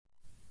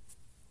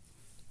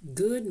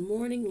Good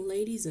morning,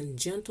 ladies and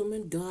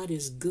gentlemen. God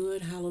is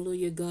good.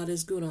 Hallelujah. God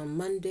is good on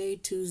Monday,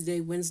 Tuesday,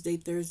 Wednesday,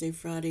 Thursday,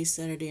 Friday,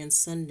 Saturday, and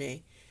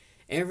Sunday.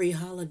 Every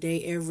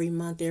holiday, every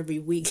month, every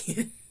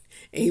weekend.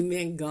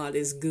 Amen. God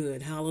is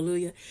good.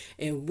 Hallelujah.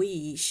 And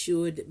we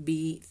should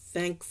be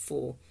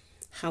thankful.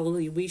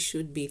 Hallelujah. We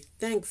should be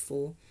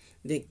thankful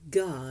that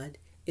God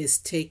is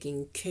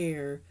taking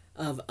care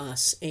of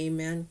us.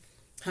 Amen.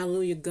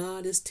 Hallelujah.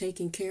 God is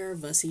taking care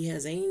of us. He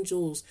has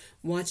angels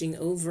watching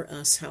over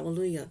us.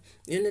 Hallelujah.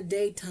 In the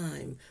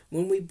daytime,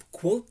 when we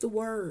quote the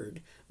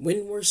word,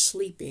 when we're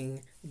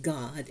sleeping,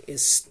 God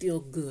is still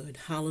good.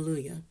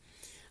 Hallelujah.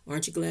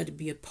 Aren't you glad to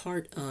be a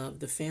part of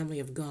the family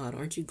of God?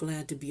 Aren't you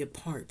glad to be a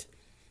part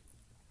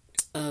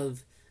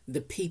of the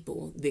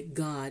people that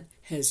God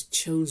has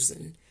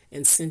chosen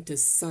and sent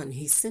His Son?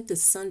 He sent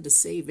His Son to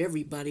save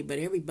everybody, but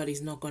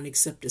everybody's not going to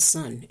accept His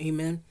Son.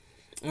 Amen.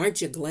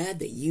 Aren't you glad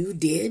that you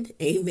did?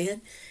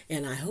 Amen.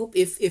 And I hope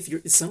if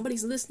you're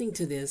somebody's listening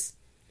to this,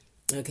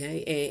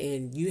 okay,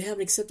 and you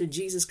haven't accepted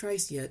Jesus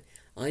Christ yet,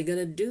 all you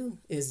gotta do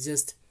is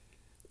just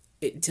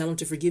tell Him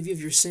to forgive you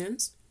of your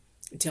sins.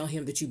 Tell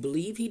Him that you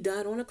believe He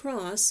died on a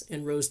cross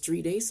and rose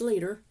 3 days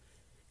later,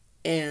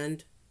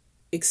 and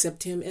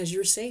accept Him as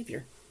your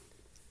Savior.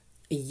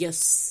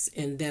 Yes,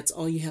 and that's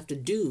all you have to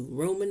do.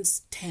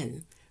 Romans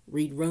 10.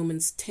 Read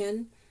Romans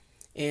 10.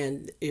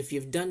 And if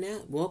you've done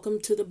that,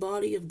 welcome to the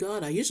body of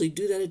God. I usually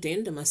do that at the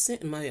end of my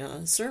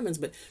sermons,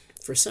 but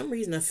for some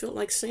reason I felt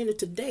like saying it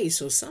today.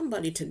 So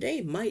somebody today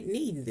might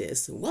need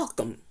this.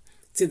 Welcome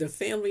to the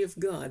family of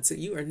God. So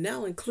you are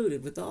now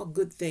included with all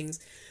good things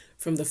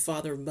from the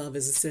Father above,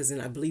 as it says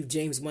in, I believe,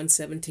 James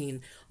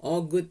 1:17.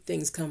 All good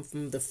things come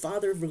from the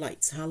Father of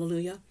lights.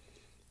 Hallelujah.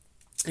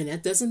 And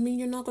that doesn't mean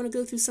you're not going to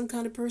go through some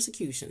kind of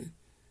persecution.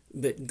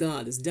 But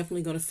God is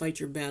definitely going to fight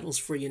your battles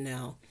for you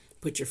now.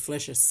 Put your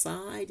flesh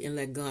aside and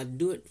let God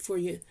do it for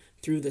you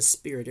through the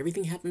Spirit.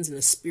 Everything happens in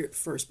the Spirit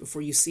first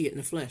before you see it in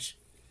the flesh.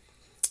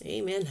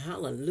 Amen.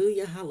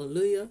 Hallelujah.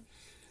 Hallelujah.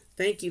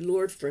 Thank you,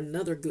 Lord, for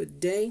another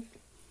good day.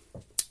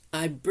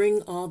 I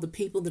bring all the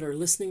people that are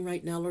listening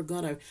right now, Lord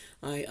God.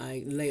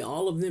 I lay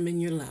all of them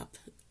in your lap,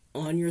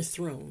 on your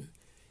throne,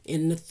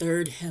 in the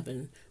third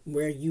heaven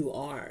where you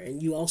are.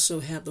 And you also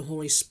have the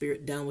Holy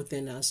Spirit down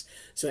within us.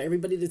 So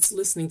everybody that's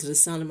listening to the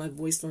sound of my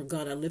voice, Lord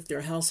God, I lift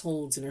their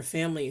households and their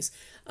families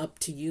up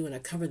to you, and I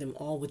cover them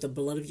all with the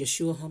blood of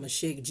Yeshua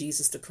HaMashiach,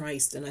 Jesus the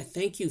Christ. And I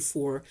thank you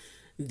for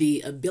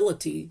the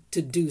ability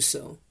to do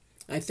so.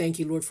 I thank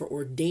you, Lord, for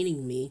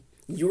ordaining me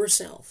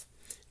yourself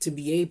to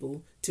be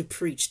able to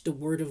preach the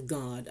word of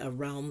God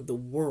around the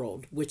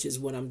world, which is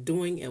what I'm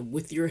doing. And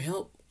with your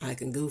help, I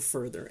can go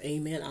further.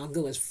 Amen. I'll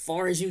go as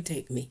far as you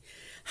take me.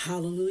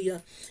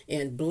 Hallelujah.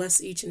 And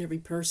bless each and every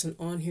person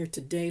on here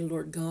today,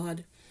 Lord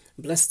God.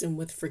 Bless them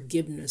with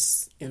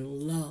forgiveness and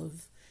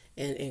love,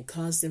 and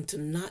cause them to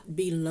not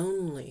be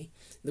lonely,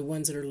 the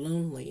ones that are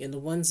lonely and the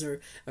ones that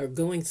are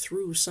going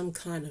through some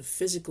kind of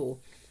physical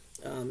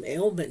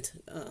ailment.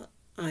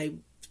 I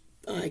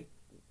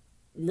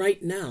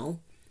right now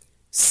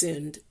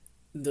send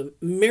the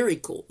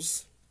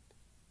miracles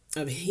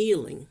of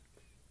healing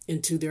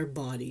into their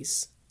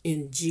bodies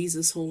in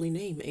Jesus' holy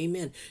name.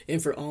 Amen.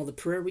 And for all the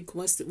prayer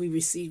requests that we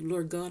receive,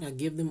 Lord God, I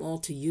give them all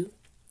to you.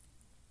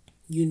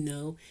 You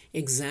know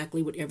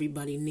exactly what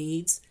everybody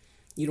needs.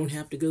 You don't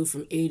have to go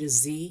from A to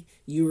Z.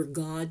 You are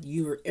God.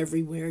 You are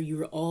everywhere.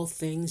 You are all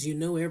things. You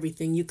know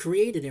everything. You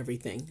created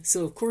everything.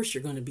 So, of course,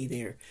 you're going to be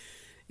there.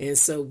 And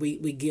so we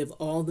give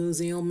all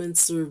those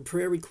ailments or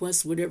prayer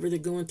requests, whatever they're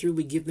going through,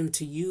 we give them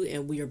to you,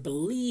 and we are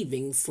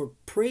believing for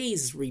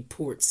praise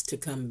reports to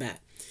come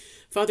back.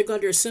 Father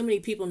God, there are so many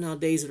people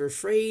nowadays that are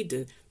afraid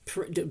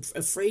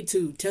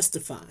to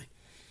testify.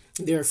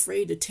 They're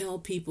afraid to tell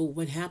people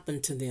what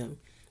happened to them.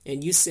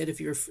 And you said,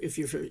 if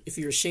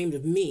you're ashamed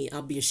of me,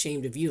 I'll be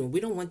ashamed of you. And we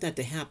don't want that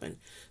to happen.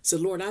 So,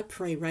 Lord, I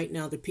pray right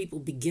now that people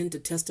begin to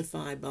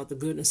testify about the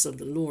goodness of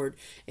the Lord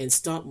and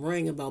stop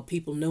worrying about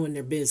people knowing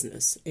their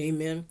business.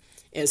 Amen.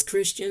 As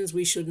Christians,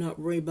 we should not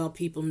worry about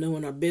people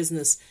knowing our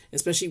business,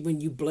 especially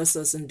when you bless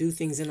us and do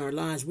things in our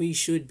lives. We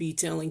should be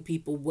telling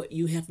people what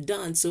you have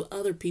done so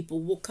other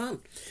people will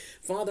come.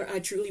 Father, I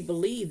truly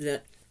believe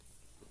that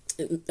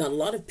a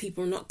lot of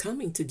people are not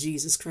coming to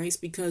Jesus Christ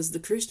because the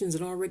Christians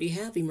that already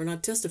have him are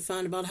not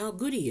testifying about how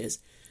good he is.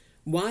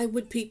 Why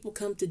would people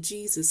come to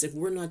Jesus if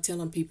we're not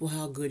telling people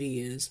how good he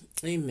is?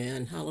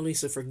 Amen. Hallelujah.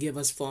 So forgive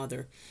us,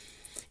 Father.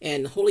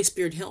 And Holy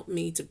Spirit, help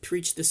me to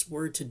preach this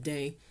word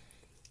today.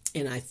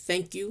 And I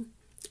thank you.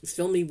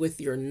 Fill me with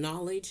your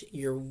knowledge,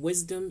 your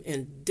wisdom,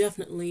 and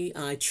definitely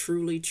I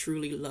truly,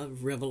 truly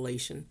love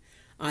revelation.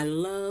 I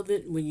love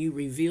it when you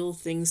reveal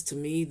things to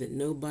me that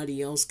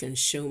nobody else can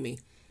show me.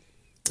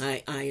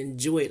 I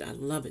enjoy it. I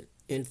love it.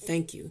 And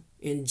thank you.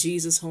 In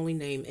Jesus' holy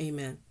name,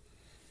 amen.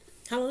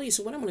 Hallelujah.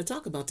 So what I'm going to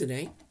talk about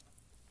today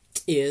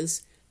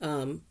is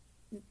don't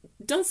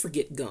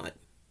forget God.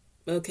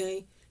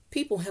 Okay?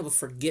 People have a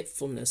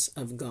forgetfulness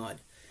of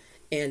God.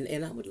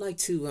 And I would like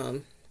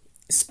to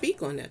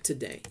speak on that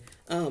today.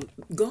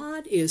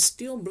 God is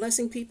still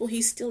blessing people.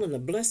 He's still in the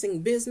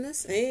blessing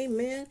business.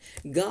 Amen.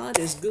 God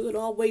is good,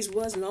 always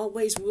was and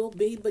always will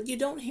be. But you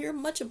don't hear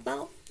much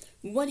about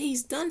what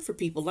he's done for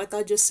people. Like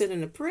I just said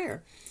in a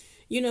prayer,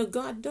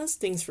 God does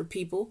things for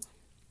people.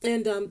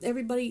 And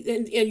everybody,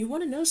 and you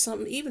want to know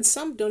something, even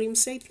some don't even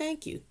say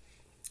thank you.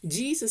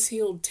 Jesus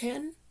healed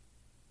 10,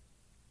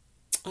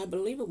 I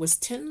believe it was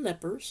 10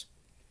 lepers.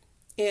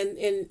 And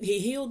he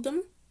healed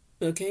them,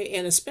 okay?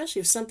 And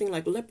especially if something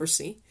like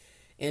leprosy.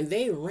 And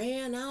they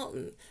ran out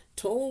and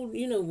told,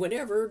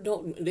 whatever,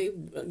 don't they,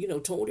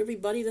 told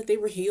everybody that they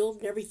were healed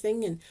and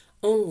everything. And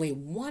only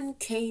one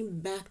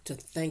came back to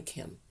thank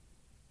him.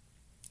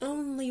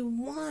 Only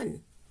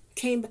one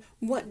came back.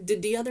 What,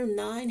 did the other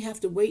 9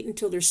 have to wait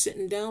until they're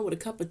sitting down with a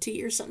cup of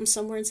tea or something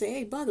somewhere and say,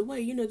 hey, by the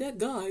way, that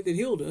guy that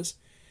healed us,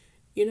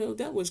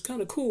 that was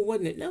kind of cool,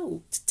 wasn't it?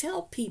 No,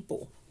 tell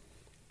people.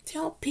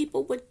 Tell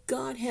people what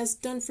God has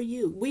done for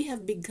you. We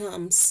have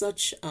become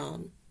such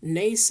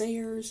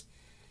naysayers.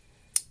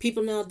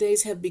 People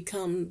nowadays have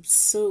become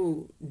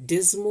so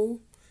dismal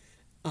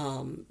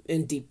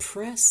and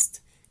depressed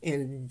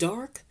and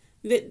dark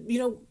that,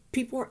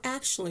 people are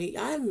actually,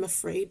 I'm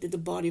afraid that the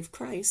body of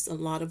Christ, a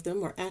lot of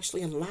them are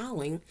actually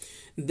allowing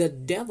the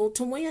devil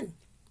to win.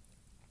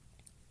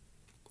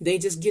 They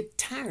just get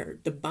tired.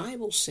 The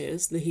Bible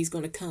says that he's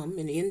going to come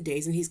in the end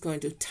days and he's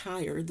going to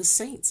tire the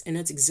saints. And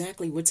that's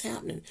exactly what's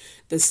happening.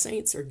 The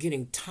saints are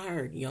getting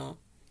tired, y'all.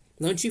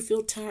 Don't you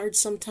feel tired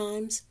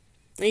sometimes?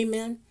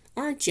 Amen.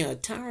 Aren't you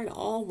tired of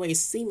always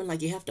seeming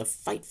like you have to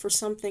fight for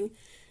something?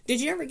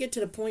 Did you ever get to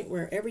the point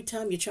where every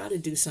time you try to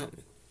do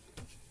something,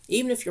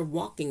 even if you're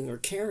walking or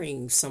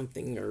carrying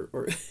something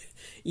or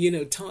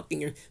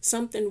talking or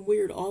something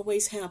weird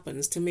always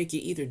happens to make you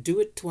either do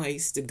it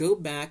twice, to go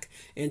back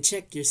and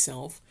check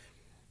yourself,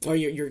 or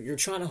you're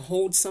trying to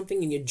hold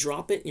something and you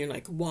drop it and you're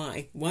like,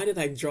 why? Why did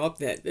I drop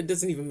that? It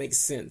doesn't even make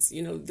sense.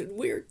 The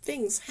weird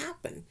things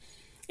happen.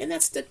 And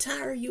that's to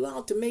tire you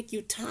out, to make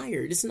you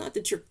tired. It's not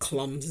that you're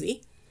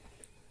clumsy.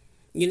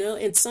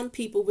 And some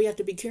people, we have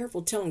to be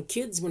careful telling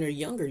kids when they're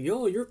younger,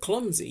 you're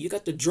clumsy. You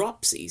got the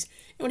dropsies.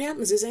 And what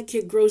happens is that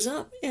kid grows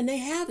up and they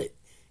have it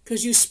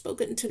because you spoke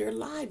it into their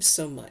lives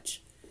so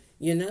much,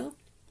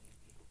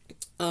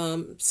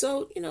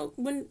 So,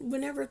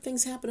 whenever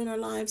things happen in our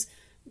lives,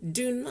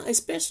 do not,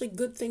 especially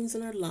good things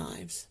in our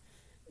lives,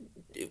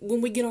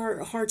 when we get our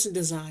heart's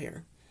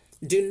desire,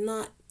 do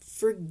not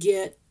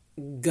forget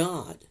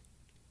God.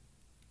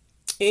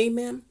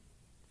 Amen.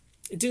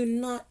 Do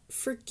not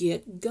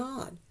forget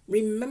God.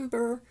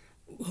 Remember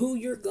who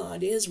your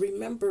God is.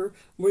 Remember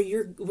where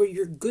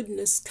your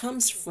goodness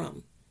comes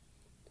from.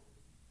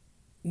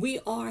 We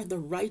are the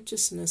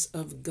righteousness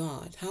of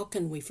God. How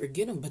can we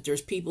forget him? But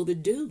there's people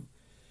that do.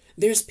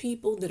 There's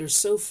people that are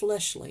so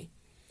fleshly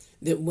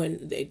that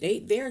when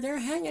they're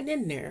hanging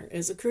in there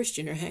as a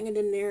Christian, they're hanging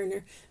in there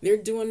and they're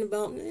doing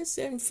about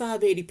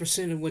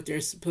 75-80% of what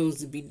they're supposed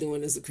to be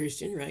doing as a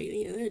Christian, right?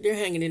 They're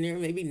hanging in there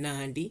maybe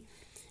 90%.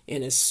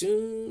 And as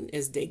soon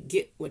as they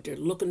get what they're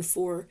looking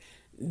for,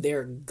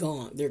 they're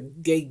gone.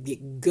 They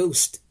get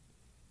ghosted.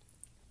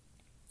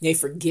 They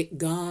forget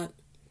God.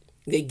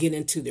 They get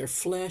into their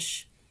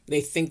flesh.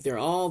 They think they're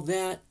all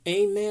that.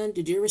 Amen.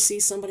 Did you ever see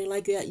somebody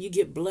like that? You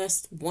get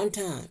blessed one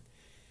time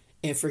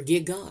and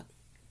forget God.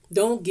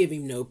 Don't give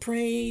him no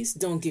praise.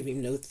 Don't give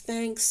him no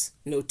thanks,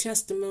 no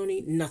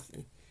testimony,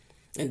 nothing.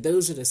 And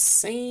those are the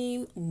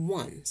same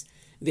ones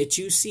that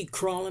you see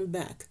crawling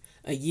back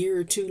a year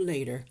or two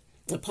later,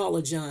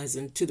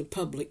 apologizing to the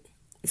public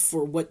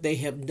for what they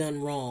have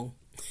done wrong.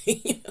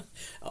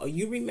 Oh,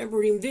 you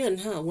remember him then,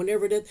 huh?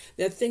 Whenever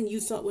that thing you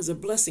thought was a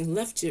blessing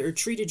left you or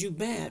treated you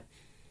bad,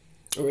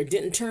 or it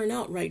didn't turn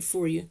out right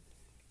for you,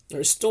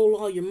 or stole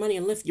all your money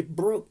and left you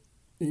broke,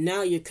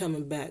 now you're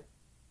coming back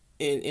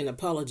and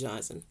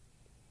apologizing.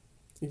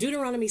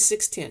 Deuteronomy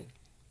 6:10.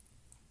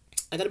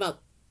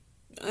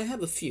 I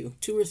have a few,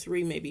 2 or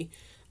 3 maybe,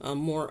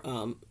 more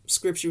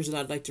scriptures that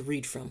I'd like to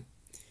read from.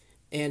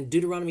 And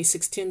Deuteronomy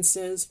 6:10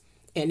 says,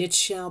 and it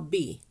shall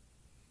be,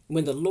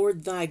 when the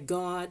Lord thy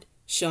God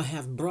shall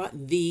have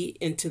brought thee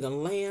into the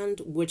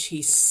land which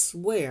he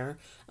sware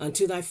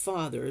unto thy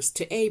fathers,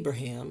 to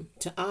Abraham,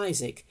 to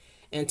Isaac,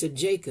 and to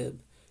Jacob,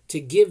 to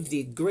give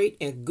thee great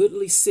and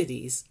goodly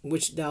cities,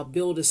 which thou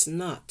buildest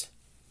not.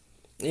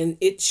 And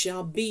it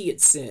shall be, it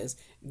says,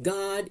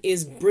 God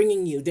is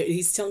bringing you,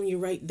 he's telling you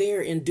right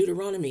there in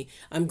Deuteronomy,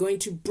 I'm going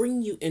to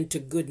bring you into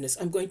goodness.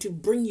 I'm going to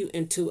bring you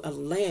into a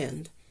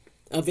land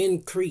of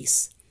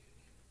increase.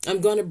 I'm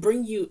going to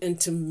bring you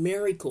into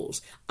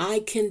miracles. I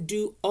can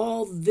do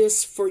all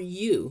this for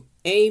you.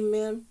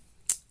 Amen.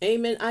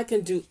 Amen. I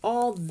can do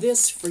all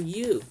this for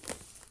you.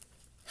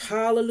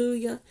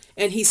 Hallelujah.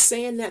 And he's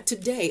saying that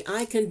today.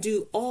 I can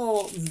do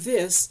all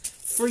this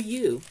for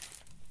you.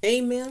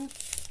 Amen.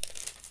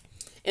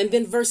 And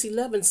then verse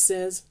 11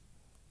 says,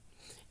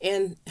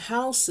 and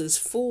houses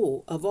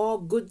full of all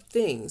good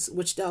things,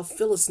 which thou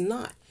fillest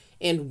not,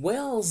 and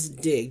wells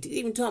digged.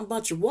 Even talking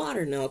about your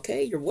water now,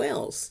 okay? Your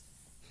wells,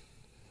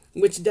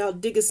 which thou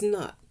diggest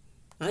not.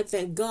 I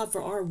thank God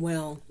for our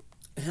well.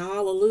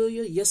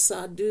 Hallelujah. Yes,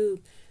 I do.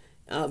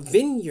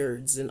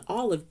 Vineyards and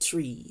olive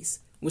trees,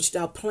 which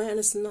thou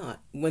plantest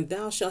not, when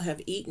thou shalt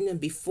have eaten and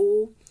be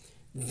full,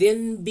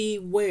 then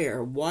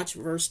beware. Watch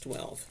verse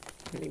 12.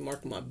 Let me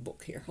mark my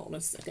book here. Hold on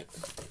a second.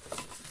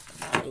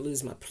 I'm going to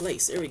lose my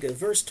place. There we go.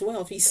 Verse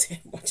 12, he said,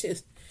 watch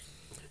this.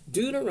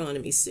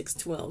 Deuteronomy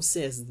 6:12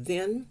 says,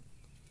 then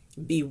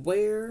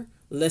beware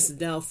lest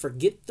thou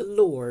forget the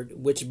Lord,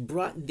 which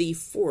brought thee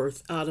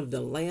forth out of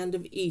the land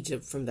of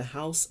Egypt from the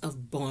house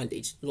of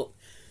bondage. Look,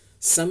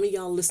 some of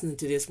y'all listening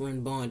to this were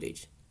in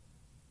bondage.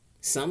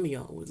 Some of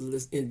y'all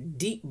was in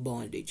deep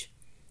bondage.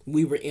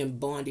 We were in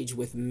bondage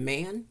with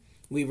man.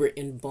 We were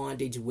in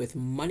bondage with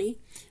money.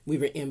 We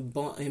were in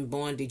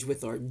bondage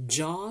with our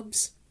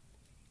jobs.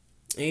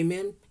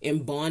 Amen.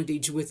 In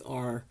bondage with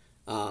our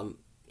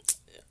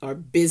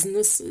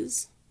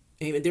businesses.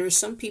 Amen. There are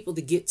some people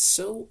that get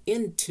so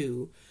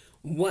into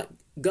what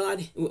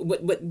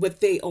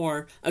they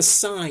are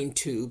assigned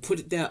to, put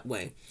it that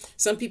way.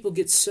 Some people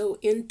get so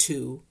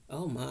into,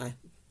 oh my,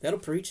 that'll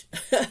preach.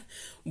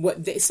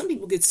 Some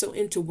people get so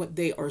into what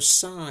they are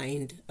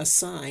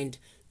assigned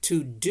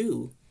to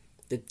do,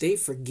 that they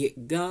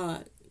forget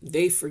God,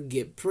 they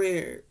forget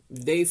prayer,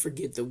 they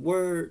forget the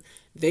word,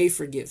 they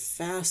forget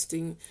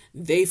fasting,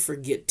 they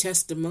forget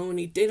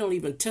testimony. They don't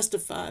even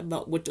testify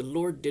about what the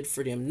Lord did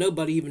for them.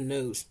 Nobody even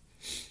knows.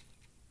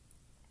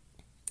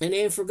 And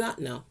they have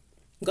forgotten now.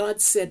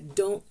 God said,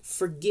 don't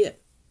forget.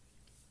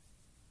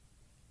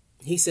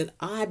 He said,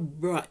 I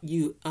brought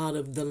you out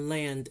of the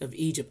land of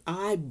Egypt.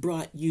 I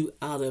brought you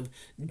out of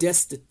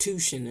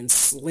destitution and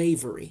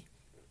slavery.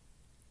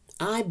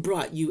 I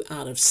brought you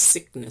out of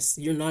sickness.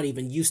 You're not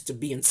even used to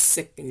being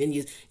sick. And then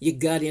you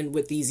got in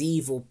with these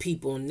evil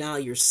people and now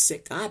you're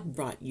sick. I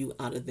brought you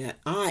out of that.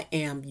 I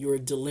am your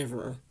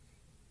deliverer.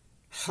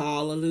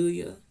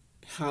 Hallelujah.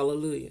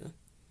 Hallelujah.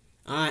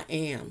 I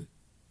am.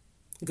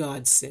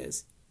 God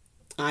says,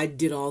 I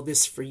did all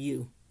this for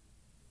you.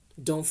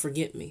 Don't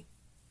forget me.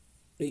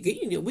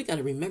 We got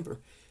to remember,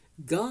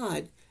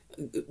 God,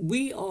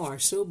 we are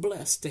so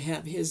blessed to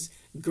have his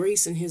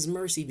grace and his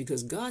mercy,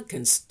 because God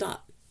can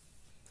stop.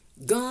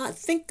 God,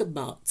 think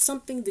about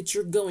something that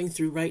you're going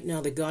through right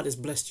now that God has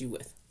blessed you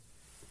with.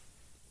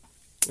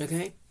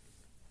 Okay?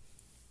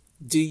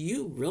 Do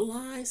you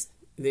realize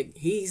that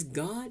he's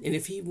God? And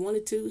if he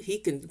wanted to, he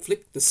can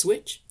flick the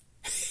switch.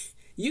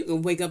 You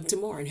can wake up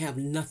tomorrow and have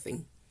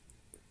nothing.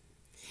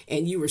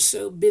 And you were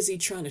so busy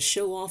trying to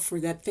show off for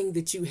that thing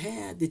that you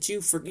had that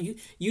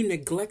you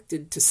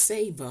neglected to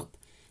save up.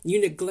 You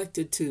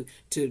neglected to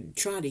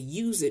try to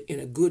use it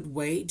in a good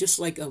way, just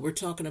like we're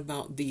talking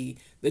about the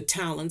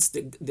talents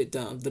that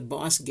the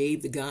boss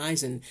gave the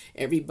guys, and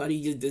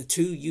everybody, the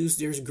two used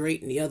theirs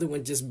great, and the other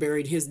one just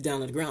buried his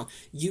down on the ground.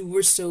 You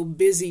were so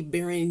busy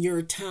burying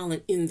your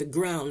talent in the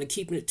ground and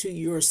keeping it to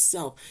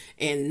yourself,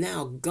 and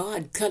now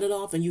God cut it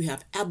off, and you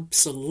have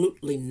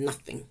absolutely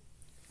nothing.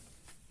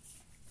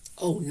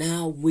 Oh,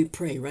 now we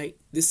pray, right?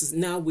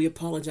 Now we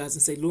apologize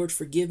and say, Lord,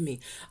 forgive me.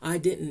 I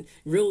didn't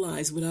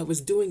realize what I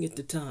was doing at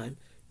the time.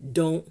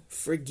 Don't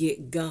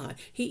forget God.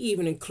 He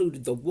even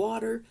included the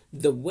water,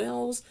 the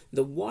wells,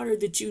 the water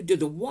that you do,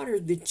 the water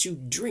that you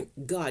drink.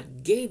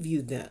 God gave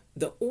you that.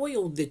 The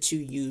oil that you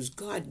use,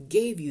 God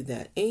gave you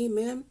that.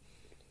 Amen.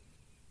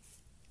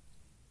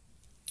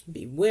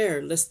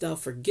 Beware lest thou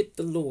forget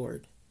the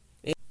Lord.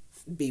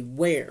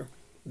 Beware.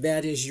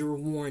 That is your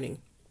warning.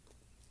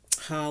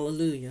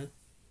 Hallelujah.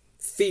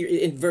 Fear,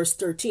 in verse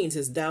 13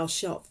 says, thou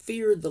shalt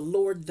fear the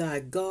Lord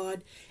thy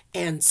God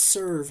and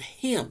serve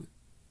him,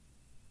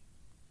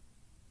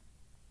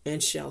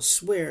 and shall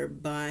swear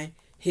by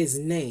his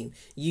name.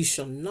 You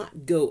shall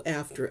not go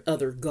after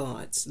other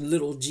gods,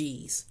 little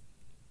g's,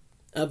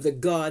 of the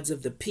gods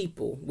of the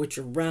people which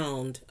are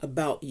round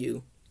about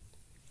you.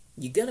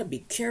 You got to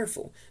be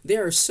careful.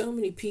 There are so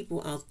many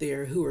people out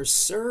there who are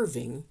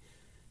serving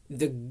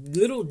the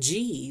little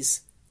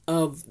g's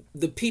of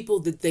the people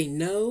that they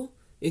know.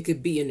 It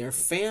could be in their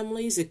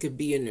families. It could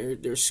be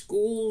in their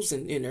schools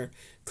and in their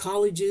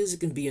colleges. It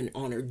can be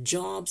on their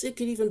jobs. It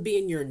could even be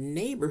in your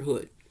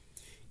neighborhood.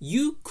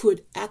 You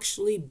could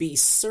actually be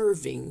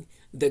serving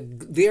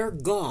their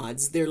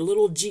gods, their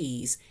little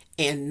g's,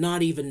 and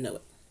not even know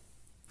it.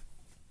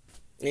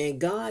 And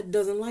God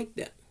doesn't like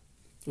that.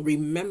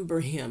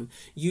 Remember him.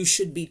 You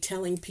should be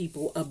telling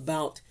people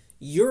about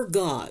your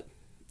God.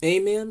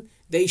 Amen.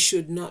 They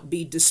should not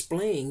be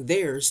displaying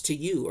theirs to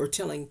you or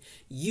telling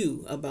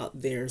you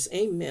about theirs.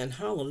 Amen.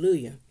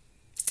 Hallelujah.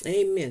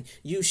 Amen.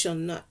 You shall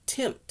not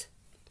tempt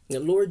the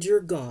Lord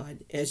your God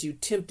as you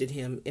tempted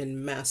him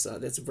in Massah.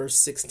 That's verse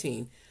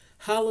 16.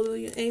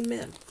 Hallelujah.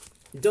 Amen.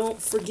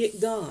 Don't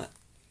forget God.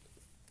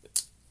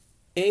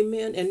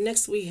 Amen. And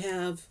next we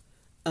have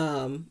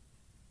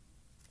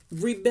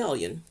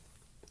rebellion.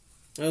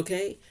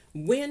 Okay.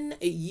 When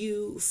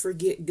you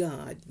forget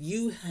God,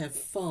 you have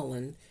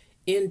fallen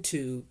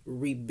into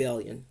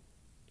rebellion.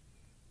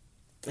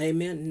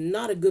 Amen.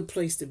 Not a good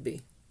place to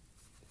be.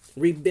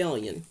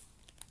 Rebellion.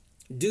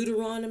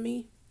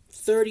 Deuteronomy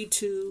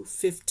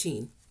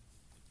 32:15.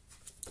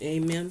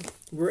 Amen.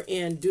 We're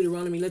in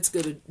Deuteronomy. Let's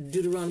go to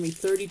Deuteronomy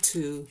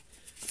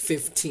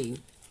 32:15.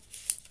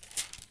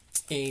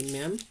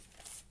 Amen.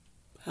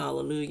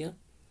 Hallelujah.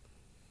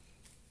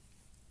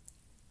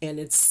 And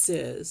it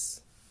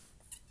says,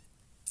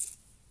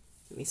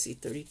 let me see,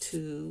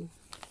 32.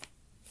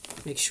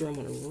 Make sure I'm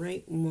on the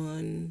right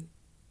one.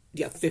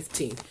 Yeah,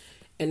 15.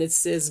 And it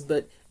says,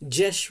 but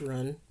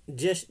Jeshurun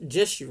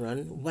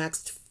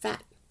waxed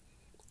fat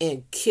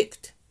and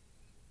kicked.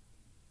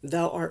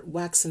 Thou art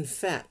waxen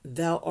fat,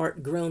 thou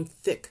art grown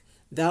thick,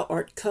 thou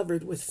art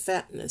covered with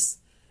fatness.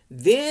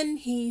 Then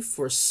he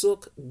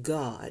forsook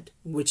God,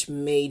 which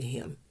made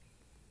him,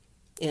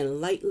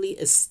 and lightly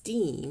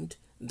esteemed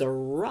the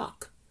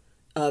rock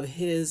of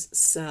his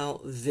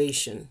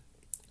salvation.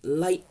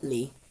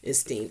 Lightly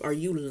esteemed. Are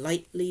you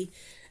lightly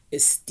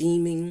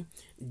esteeming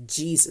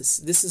Jesus?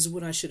 This is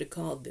what I should have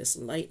called this,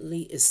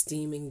 lightly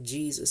esteeming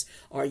Jesus.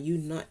 Are you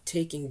not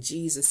taking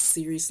Jesus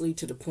seriously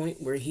to the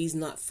point where he's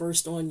not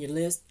first on your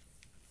list?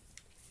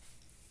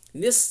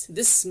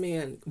 This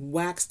man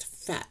waxed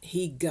fat.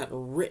 He got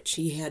rich.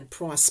 He had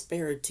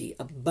prosperity,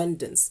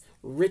 abundance,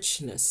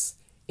 richness.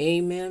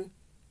 Amen.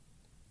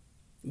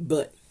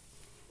 But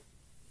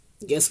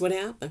guess what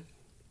happened?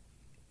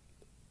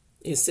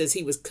 It says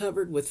he was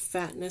covered with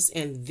fatness,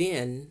 and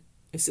then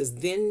it says,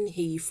 then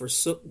he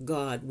forsook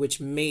God,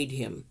 which made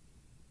him.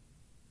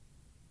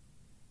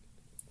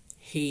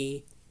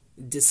 He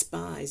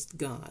despised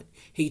God.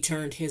 He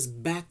turned his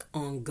back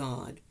on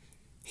God.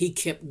 He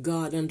kept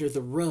God under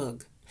the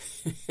rug.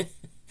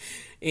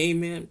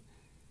 Amen.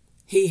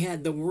 He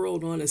had the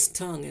world on his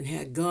tongue and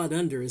had God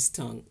under his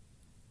tongue.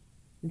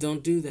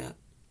 Don't do that.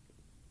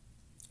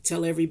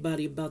 Tell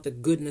everybody about the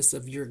goodness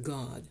of your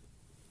God.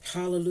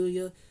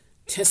 Hallelujah.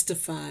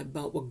 Testify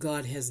about what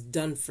God has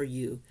done for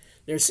you.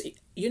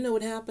 You know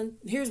what happened?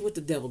 Here's what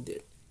the devil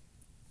did.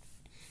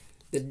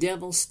 The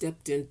devil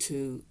stepped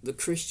into the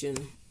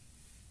Christian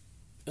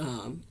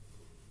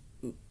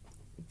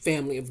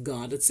family of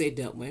God. Let's say it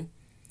that way.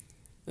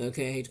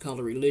 Okay, I hate to call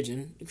it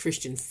religion, the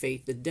Christian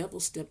faith. The devil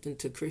stepped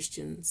into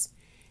Christians,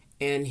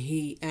 and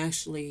he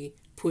actually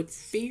put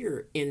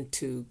fear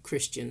into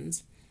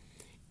Christians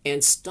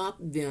and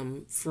stopped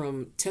them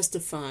from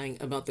testifying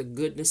about the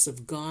goodness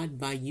of God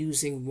by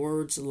using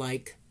words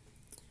like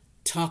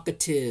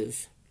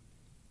talkative,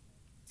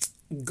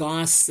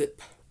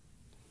 gossip,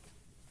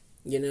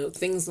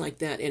 things like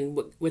that. And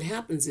what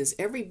happens is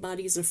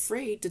everybody's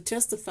afraid to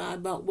testify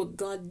about what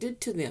God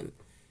did to them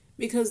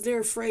because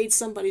they're afraid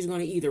somebody's going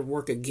to either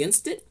work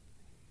against it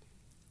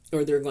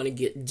or they're going to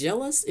get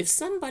jealous. If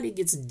somebody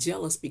gets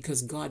jealous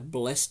because God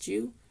blessed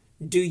you,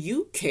 do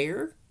you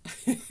care?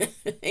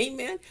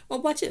 Amen.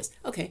 Well, watch this.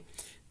 Okay.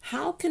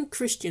 How can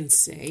Christians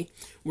say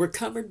we're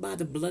covered by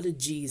the blood of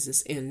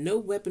Jesus and no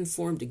weapon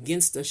formed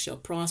against us shall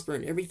prosper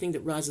and everything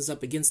that rises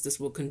up against us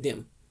will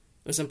condemn?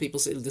 Or some people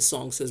say the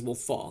song says will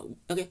fall.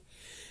 Okay.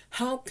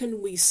 How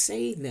can we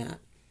say that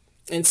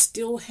and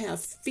still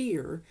have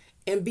fear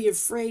and be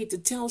afraid to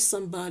tell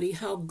somebody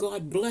how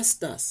God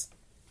blessed us?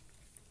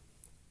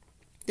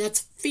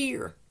 That's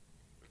fear.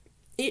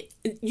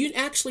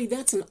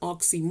 That's an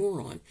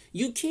oxymoron.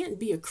 You can't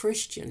be a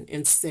Christian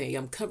and say,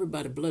 I'm covered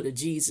by the blood of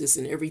Jesus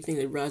and everything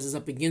that rises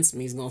up against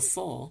me is going to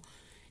fall.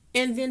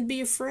 And then be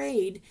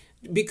afraid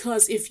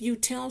because if you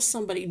tell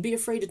somebody, be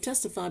afraid to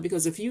testify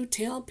because if you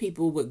tell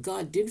people what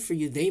God did for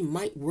you, they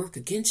might work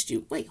against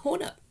you. Wait,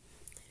 hold up.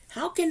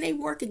 How can they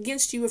work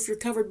against you if you're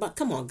covered by,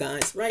 come on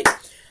guys, right?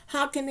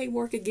 How can they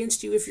work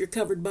against you if you're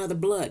covered by the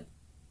blood?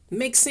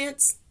 Make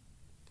sense?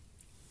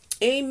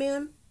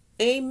 Amen.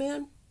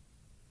 Amen.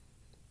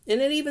 And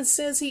it even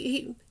says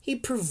he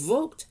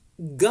provoked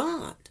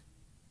God.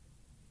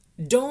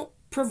 Don't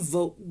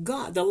provoke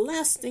God. The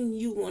last thing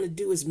you want to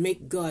do is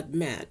make God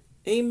mad.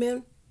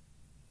 Amen.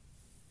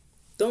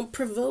 Don't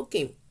provoke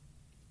him.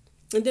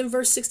 And then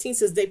verse 16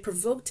 says, they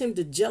provoked him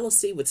to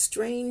jealousy with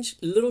strange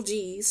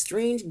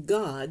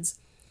gods,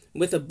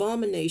 with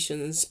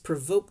abominations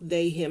provoked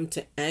they him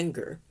to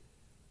anger.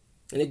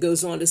 And it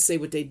goes on to say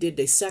what they did.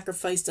 They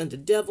sacrificed unto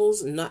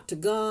devils, not to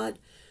God,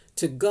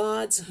 to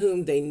gods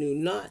whom they knew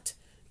not,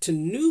 to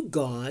new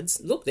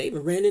gods. Look, they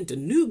even ran into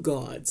new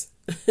gods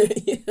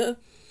that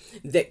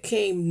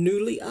came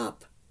newly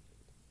up,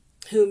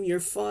 whom your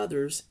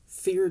fathers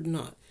feared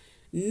not.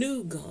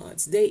 New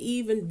gods. They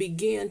even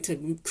began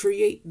to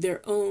create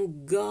their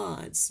own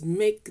gods,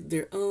 make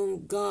their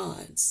own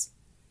gods,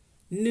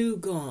 new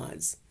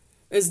gods,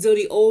 as though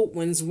the old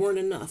ones weren't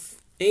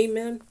enough.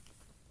 Amen.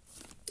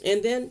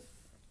 And then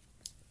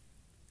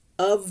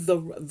of the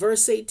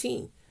verse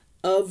 18,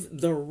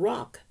 of the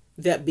rock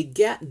that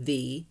begat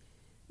thee,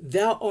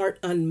 thou art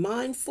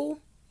unmindful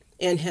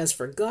and has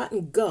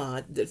forgotten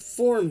God that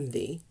formed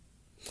thee.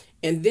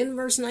 And then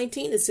verse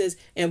 19, it says,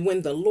 and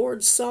when the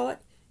Lord saw it,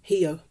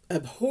 he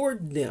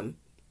abhorred them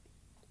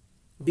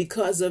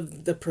because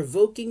of the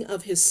provoking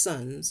of his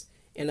sons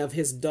and of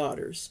his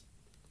daughters.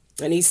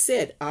 And he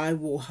said, I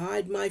will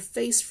hide my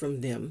face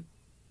from them.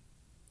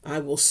 I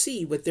will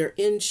see what their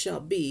end shall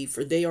be,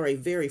 for they are a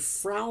very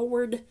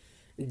froward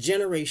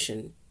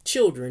generation.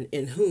 children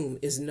in whom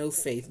is no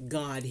faith,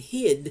 God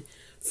hid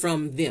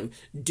from them.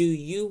 Do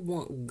you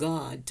want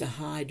God to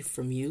hide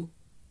from you?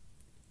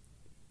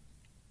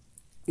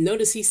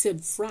 Notice he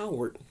said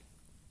froward.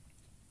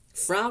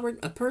 Froward,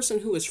 a person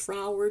who is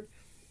froward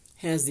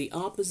has the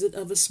opposite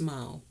of a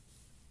smile.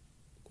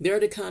 They're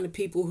the kind of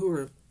people who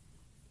are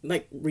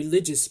like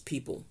religious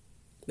people.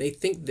 They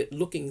think that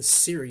looking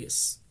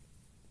serious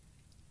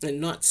and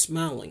not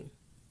smiling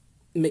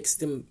makes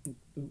them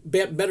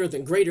better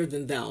than greater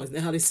than thou. Isn't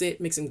that how they say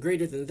it? Makes them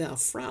greater than thou.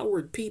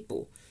 Froward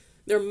people,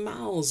 their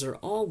mouths are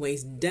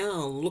always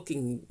down,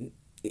 looking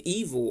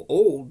evil,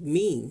 old,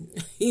 mean.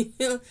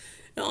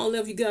 I don't know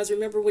if you guys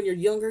remember when you're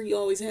younger, you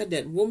always had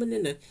that woman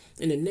in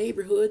the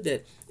neighborhood,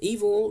 that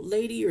evil old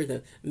lady or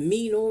the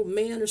mean old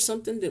man or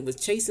something that was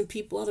chasing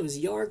people out of his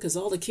yard because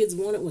all the kids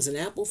wanted was an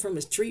apple from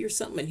his tree or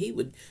something, and he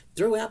would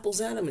throw apples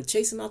at them and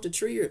chase them out the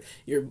tree, or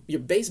your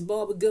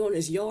baseball would go in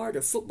his yard,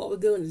 or football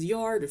would go in his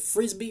yard, or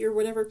frisbee or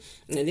whatever,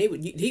 and he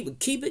would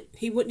keep it.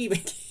 He wouldn't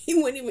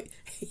even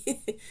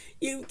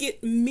you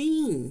get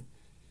mean.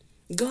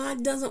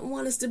 God doesn't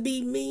want us to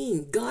be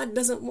mean. God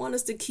doesn't want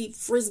us to keep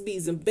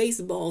frisbees and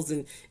baseballs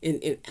and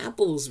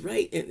apples,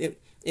 right?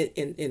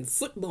 And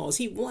footballs.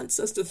 He wants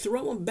us to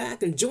throw them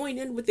back and join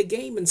in with the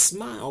game and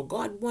smile.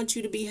 God wants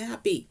you to be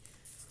happy.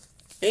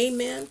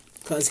 Amen?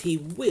 Because he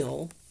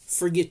will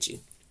forget you.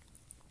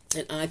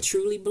 And I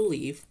truly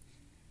believe,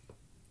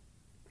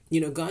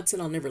 God said,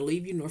 I'll never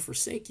leave you nor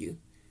forsake you.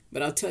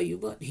 But I'll tell you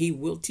what, he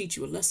will teach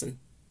you a lesson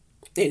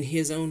in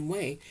his own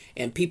way.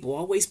 And people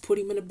always put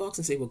him in a box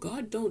and say, well,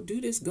 God don't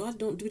do this, God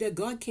don't do that,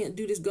 God can't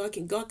do this, God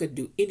could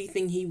do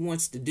anything he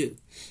wants to do.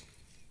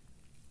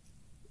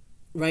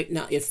 Right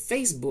now, if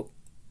Facebook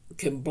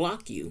can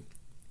block you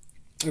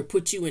or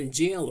put you in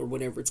jail or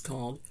whatever it's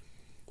called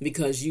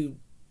because you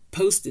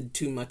posted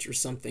too much or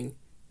something,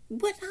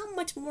 how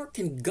much more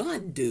can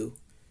God do?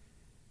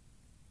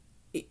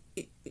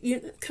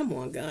 Come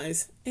on,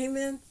 guys.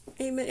 Amen.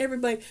 Amen.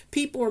 Everybody,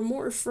 people are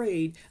more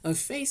afraid of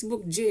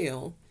Facebook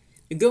jail,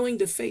 being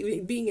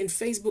in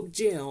Facebook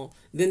jail,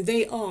 than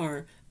they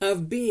are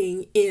of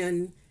being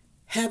in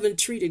haven't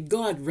treated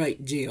God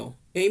right jail.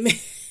 Amen.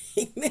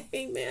 Amen.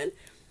 Amen.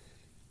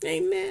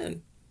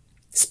 Amen.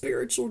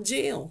 Spiritual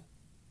jail.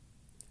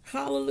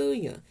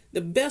 Hallelujah.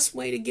 The best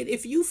way to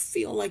if you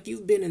feel like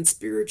you've been in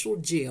spiritual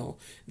jail,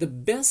 the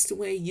best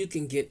way you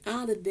can get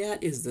out of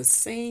that is the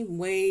same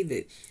way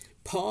that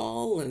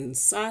Paul and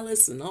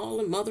Silas and all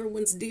them other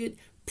ones did.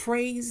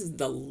 Praise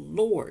the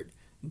Lord.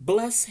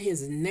 Bless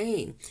his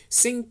name.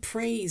 Sing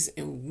praise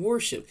and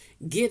worship.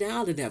 Get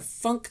out of that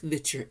funk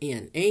that you're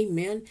in.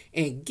 Amen.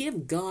 And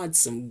give God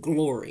some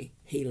glory.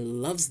 He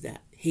loves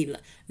that.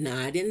 Now,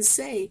 I didn't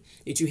say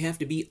that you have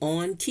to be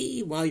on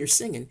key while you're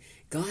singing.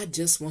 God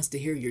just wants to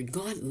hear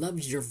God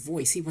loves your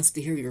voice. He wants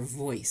to hear your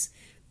voice.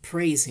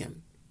 Praise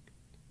him.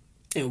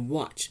 And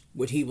watch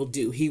what he will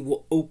do. He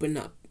will open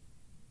up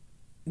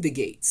the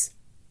gates.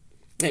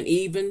 And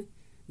even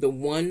the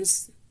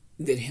ones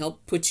that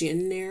help put you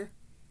in there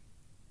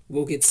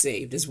will get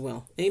saved as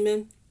well.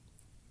 Amen.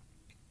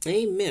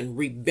 Amen.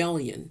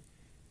 Rebellion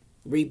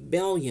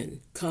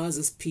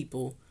causes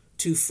people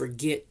to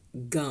forget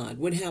God.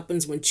 What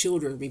happens when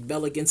children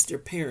rebel against their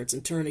parents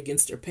and turn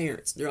against their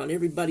parents? They're on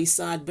everybody's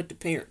side but the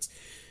parents.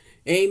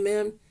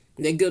 Amen.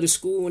 They go to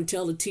school and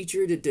tell the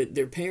teacher that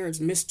their parents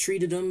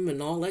mistreated them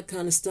and all that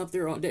kind of stuff.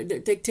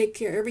 They take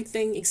care of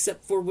everything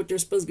except for what they're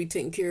supposed to be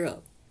taking care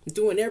of.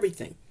 Doing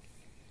everything.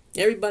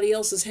 Everybody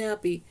else is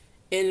happy,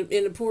 and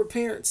the poor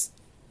parents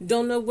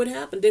don't know what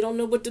happened. They don't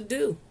know what to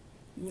do.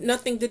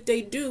 Nothing that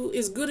they do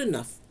is good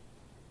enough.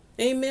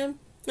 Amen.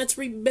 That's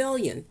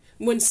rebellion.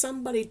 When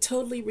somebody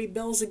totally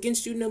rebels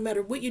against you, no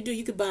matter what you do,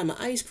 you could buy them an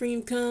ice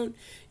cream cone,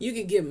 you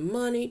could give them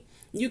money,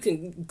 you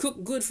can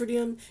cook good for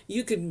them,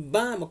 you could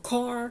buy them a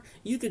car,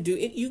 you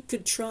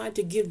could try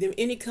to give them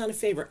any kind of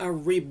favor. A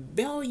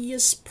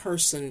rebellious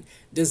person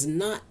does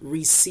not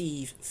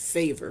receive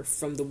favor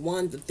from the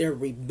one that they're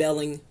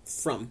rebelling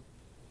from.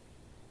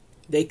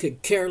 They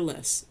could care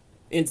less.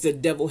 And the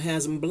devil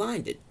has them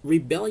blinded.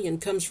 Rebellion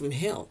comes from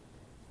hell.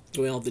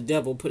 Well, the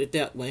devil put it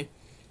that way.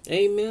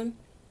 Amen.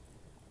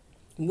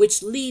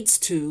 Which leads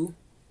to,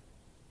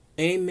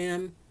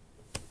 amen,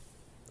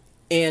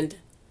 and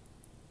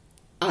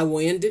I will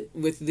end it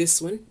with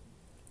this one.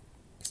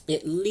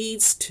 It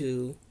leads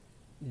to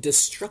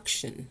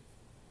destruction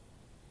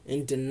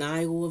and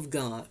denial of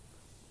God.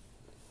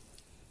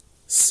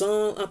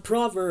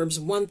 Proverbs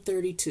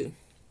 132.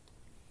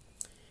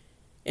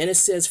 And it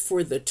says,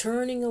 for the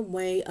turning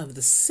away of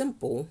the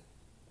simple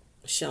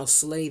shall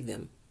slay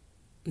them.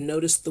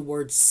 Notice the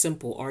word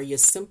simple. Are you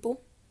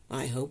simple?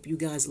 I hope you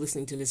guys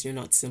listening to this, you're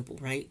not simple,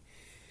 right?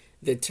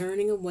 The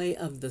turning away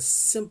of the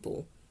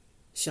simple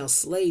shall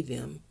slay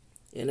them,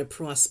 and the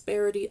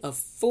prosperity of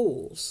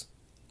fools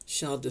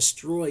shall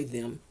destroy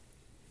them.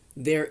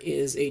 There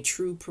is a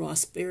true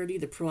prosperity,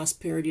 the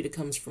prosperity that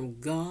comes from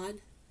God,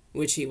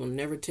 which he will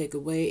never take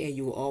away, and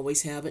you will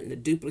always have it, and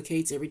it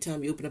duplicates every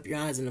time you open up your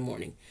eyes in the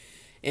morning.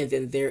 And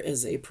then there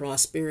is a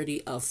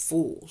prosperity of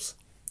fools.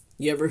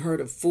 You ever heard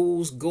of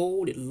fool's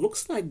gold? It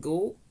looks like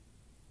gold,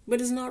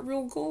 but it's not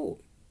real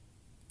gold.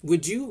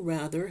 Would you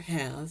rather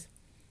have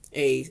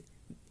a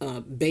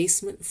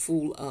basement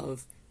full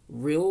of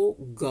real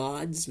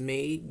God's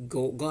made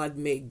gold,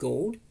 God-made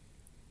gold,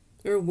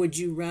 or would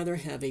you rather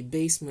have a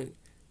basement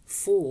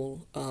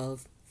full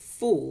of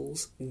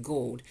fool's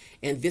gold?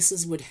 And this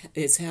is what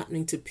is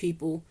happening to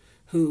people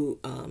who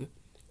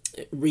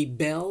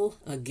rebel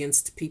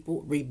against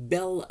people,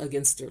 rebel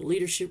against their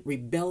leadership,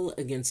 rebel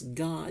against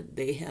God.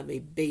 They have a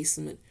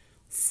basement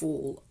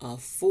full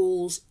of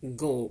fool's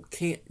gold.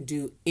 Can't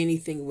do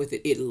anything with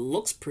it. It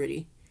looks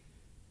pretty,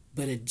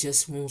 but it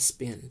just won't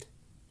spend.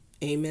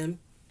 Amen.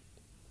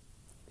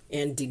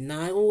 And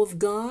denial of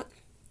God,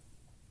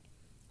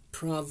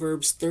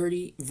 Proverbs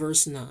 30,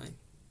 verse 9.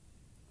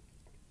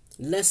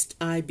 Lest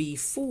I be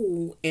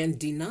fool and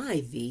deny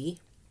thee,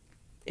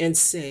 and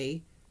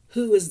say,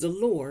 who is the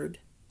Lord?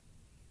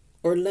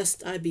 Or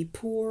lest I be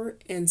poor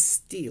and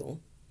steal,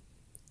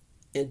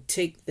 and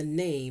take the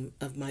name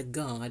of my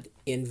God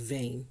in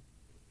vain.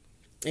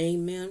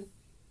 Amen.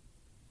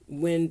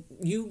 When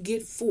you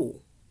get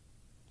full,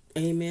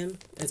 amen,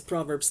 that's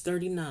Proverbs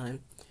 39.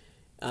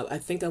 I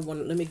think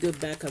let me go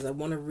back because I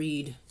want to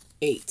read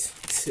 8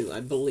 too, I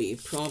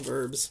believe.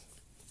 Proverbs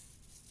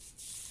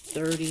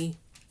 30,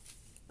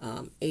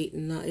 8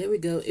 and 9. Here we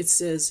go. It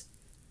says,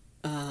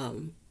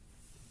 2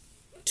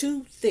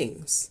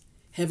 things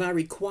have I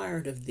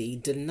required of thee.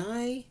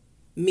 Deny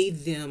me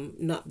them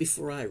not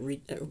before I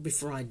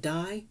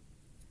die.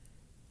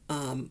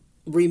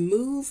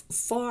 Remove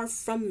far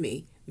from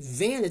me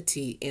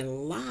vanity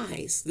and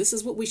lies. This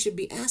is what we should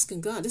be asking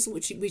God. This is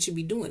what we should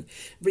be doing.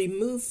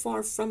 Remove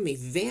far from me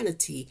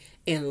vanity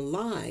and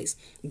lies.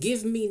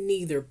 Give me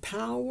neither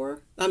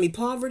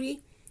poverty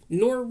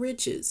nor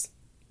riches.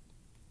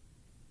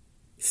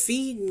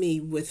 Feed me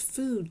with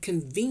food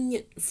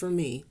convenient for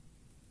me.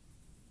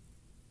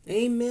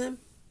 Amen.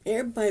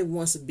 Everybody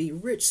wants to be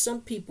rich. Some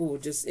people are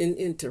just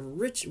into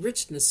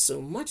richness so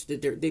much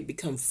that they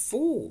become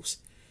fools.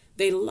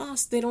 They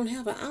don't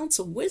have an ounce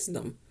of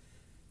wisdom.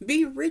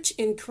 Be rich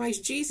in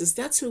Christ Jesus.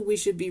 That's who we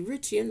should be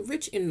rich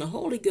in the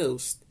Holy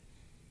Ghost.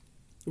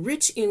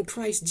 Rich in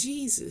Christ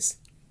Jesus.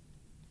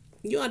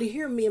 You ought to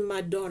hear me and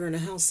my daughter in the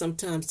house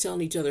sometimes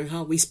telling each other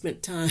how we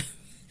spent time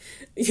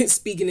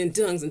speaking in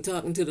tongues and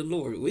talking to the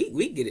Lord.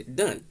 We get it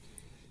done.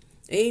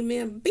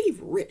 Amen. Be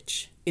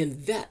rich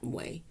in that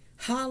way.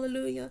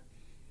 Hallelujah.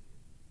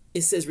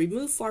 It says,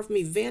 remove far from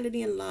me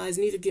vanity and lies,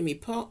 neither give me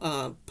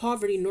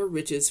poverty nor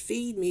riches.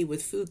 Feed me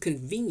with food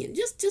convenient,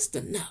 just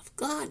enough.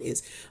 God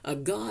is a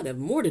God of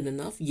more than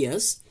enough.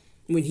 Yes,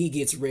 when he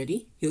gets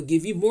ready, he'll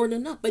give you more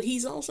than enough, but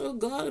he's also a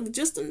God of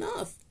just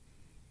enough.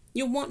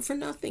 You'll want for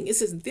nothing.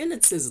 Then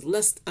it says,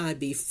 lest I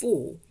be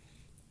full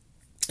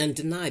and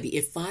deny thee.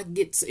 If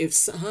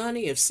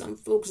some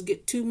folks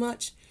get too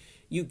much,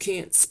 you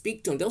can't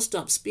speak to them. They'll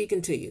stop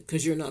speaking to you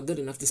because you're not good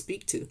enough to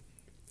speak to.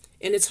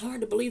 And it's hard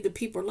to believe that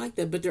people are like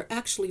that, but they're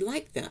actually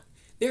like that.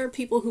 There are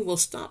people who will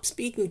stop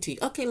speaking to you.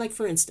 Okay, like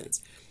for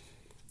instance,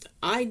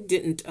 I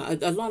didn't,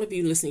 a lot of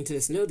you listening to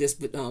this know this,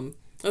 but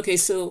okay,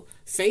 so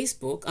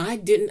Facebook, I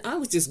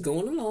was just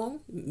going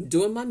along,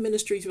 doing my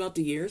ministry throughout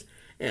the years,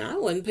 and I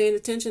wasn't paying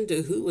attention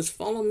to who was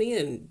following me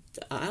and,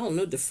 I don't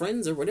know, the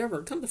friends or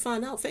whatever. Come to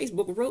find out,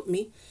 Facebook wrote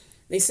me.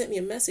 They sent me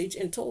a message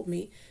and told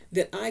me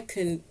that I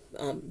can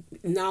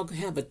now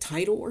have a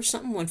title or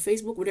something on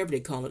Facebook, whatever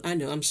they call it. I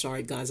know, I'm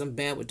sorry, guys. I'm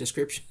bad with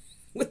descriptions.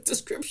 But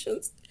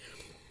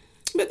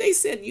they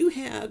said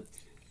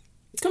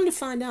come to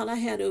find out, I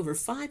had over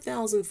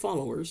 5,000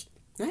 followers.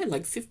 I had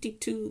like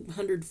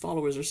 5,200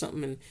 followers or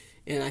something.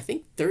 And I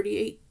think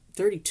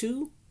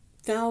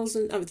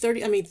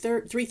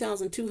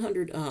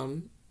 3,200,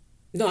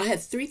 no, I had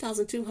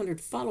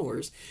 3,200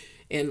 followers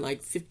and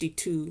like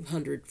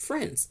 5,200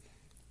 friends.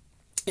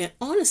 And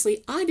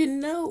honestly, I didn't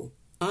know.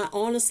 I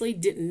honestly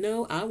didn't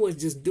know. I was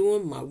just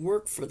doing my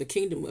work for the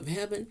kingdom of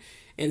heaven.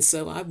 And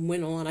so I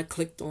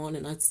clicked on,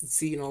 and I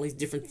see all these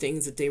different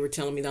things that they were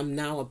telling me that I'm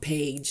now a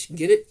page.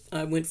 Get it?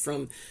 I went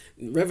from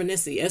Reverend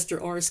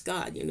Esther R.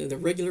 Scott, the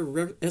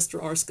regular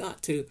Esther R.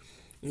 Scott to,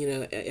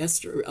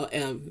 Esther,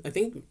 I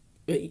think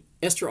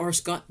Esther R.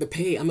 Scott, the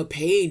page. I'm a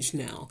page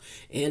now.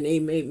 And they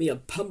made me a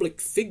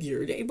public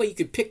figure. Anybody, you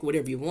could pick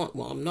whatever you want.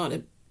 Well, I'm not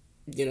a,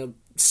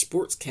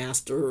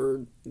 sportscaster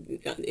or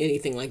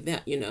anything like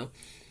that,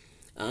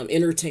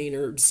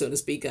 entertainer, so to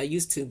speak. I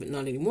used to, but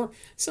not anymore.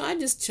 So I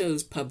just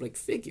chose public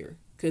figure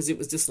because it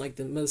was just like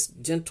the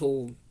most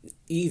gentle,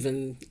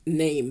 even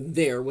name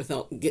there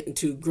without getting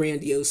too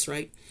grandiose,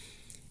 right?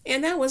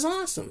 And that was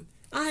awesome.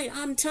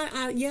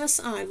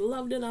 Yes, I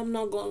loved it. I'm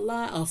not going to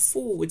lie. A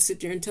fool would sit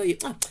there and tell you,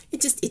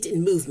 it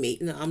didn't move me.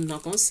 No, I'm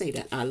not going to say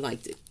that. I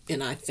liked it.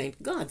 And I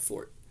thanked God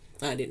for it.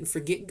 I didn't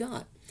forget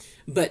God.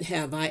 But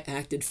have I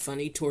acted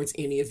funny towards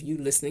any of you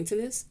listening to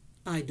this?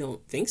 I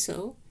don't think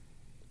so.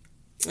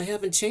 I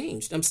haven't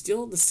changed. I'm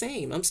still the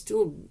same. I'm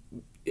still,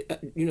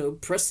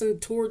 pressing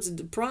towards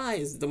the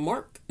prize, the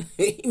mark.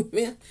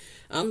 Amen.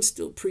 I'm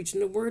still preaching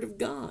the word of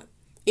God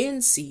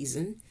in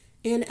season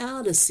and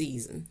out of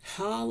season.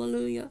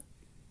 Hallelujah.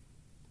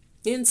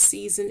 In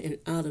season and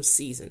out of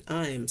season,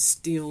 I am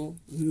still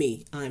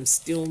me. I am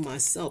still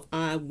myself.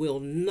 I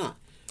will not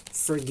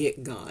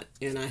forget God.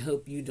 And I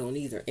hope you don't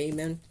either.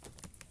 Amen.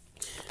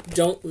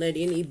 Don't let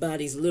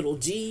anybody's little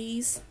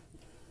G's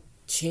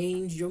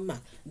change your mind.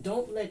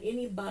 Don't let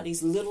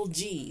anybody's little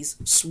G's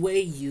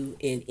sway you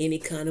in any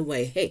kind of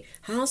way. Hey,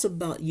 how's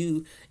about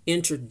you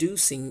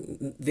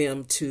introducing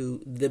them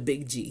to the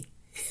big G?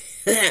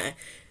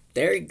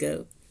 There you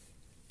go.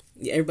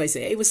 Everybody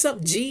say, "Hey, what's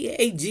up, G?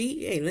 Hey,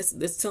 G. Hey, let's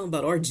tell them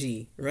about our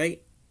G,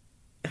 right?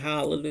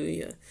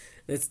 Hallelujah.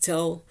 Let's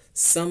tell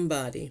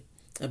somebody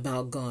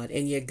about God,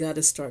 and you got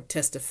to start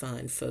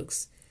testifying,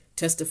 folks.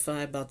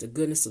 Testify about the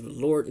goodness of the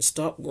Lord and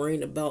stop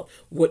worrying about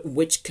what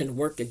which can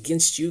work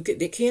against you.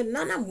 They can't.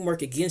 None of them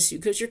work against you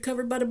because you're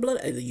covered by the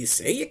blood. You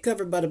say you're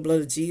covered by the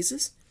blood of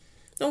Jesus.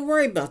 Don't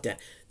worry about that.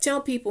 Tell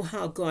people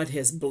how God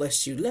has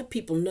blessed you. Let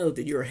people know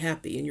that you're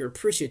happy and you're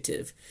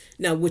appreciative.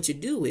 Now, what you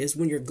do is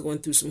when you're going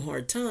through some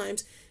hard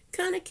times,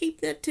 kind of keep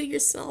that to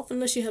yourself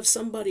unless you have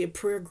somebody, a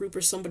prayer group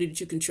or somebody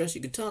that you can trust,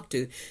 you can talk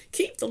to.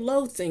 Keep the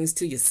low things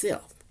to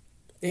yourself.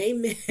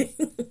 Amen.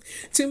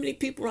 Too many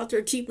people out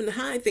there keeping the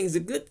high things, the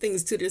good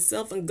things to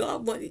themselves, and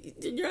God,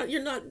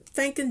 you're not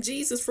thanking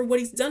Jesus for what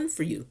he's done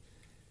for you.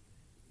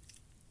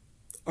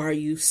 Are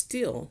you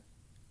still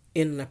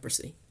in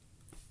leprosy?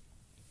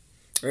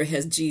 Or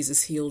has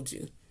Jesus healed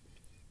you?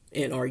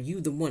 And are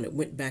you the one that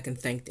went back and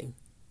thanked him?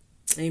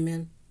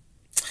 Amen.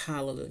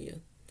 Hallelujah.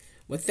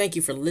 Well, thank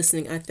you for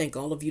listening. I thank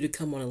all of you to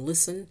come on and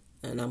listen.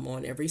 And I'm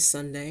on every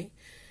Sunday.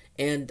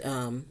 And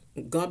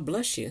God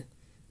bless you.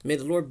 May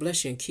the Lord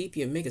bless you and keep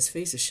you and make his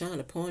face to shine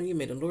upon you.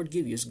 May the Lord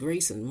give you his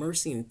grace and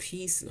mercy and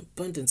peace and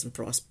abundance and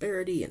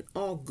prosperity and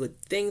all good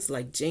things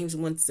like James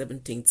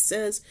 1:17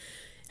 says.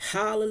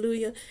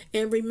 Hallelujah.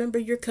 And remember,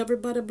 you're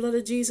covered by the blood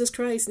of Jesus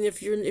Christ. And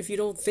if you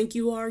don't think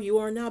you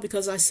are now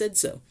because I said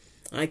so.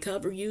 I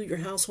cover you, your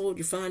household,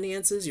 your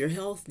finances, your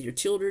health, your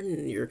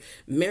children, your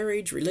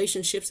marriage,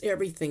 relationships,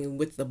 everything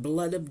with the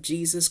blood of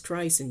Jesus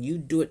Christ. And you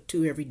do it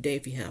too every day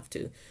if you have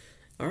to.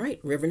 All right,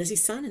 Reverend Izzy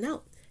signing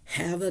out.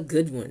 Have a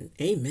good one.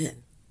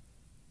 Amen.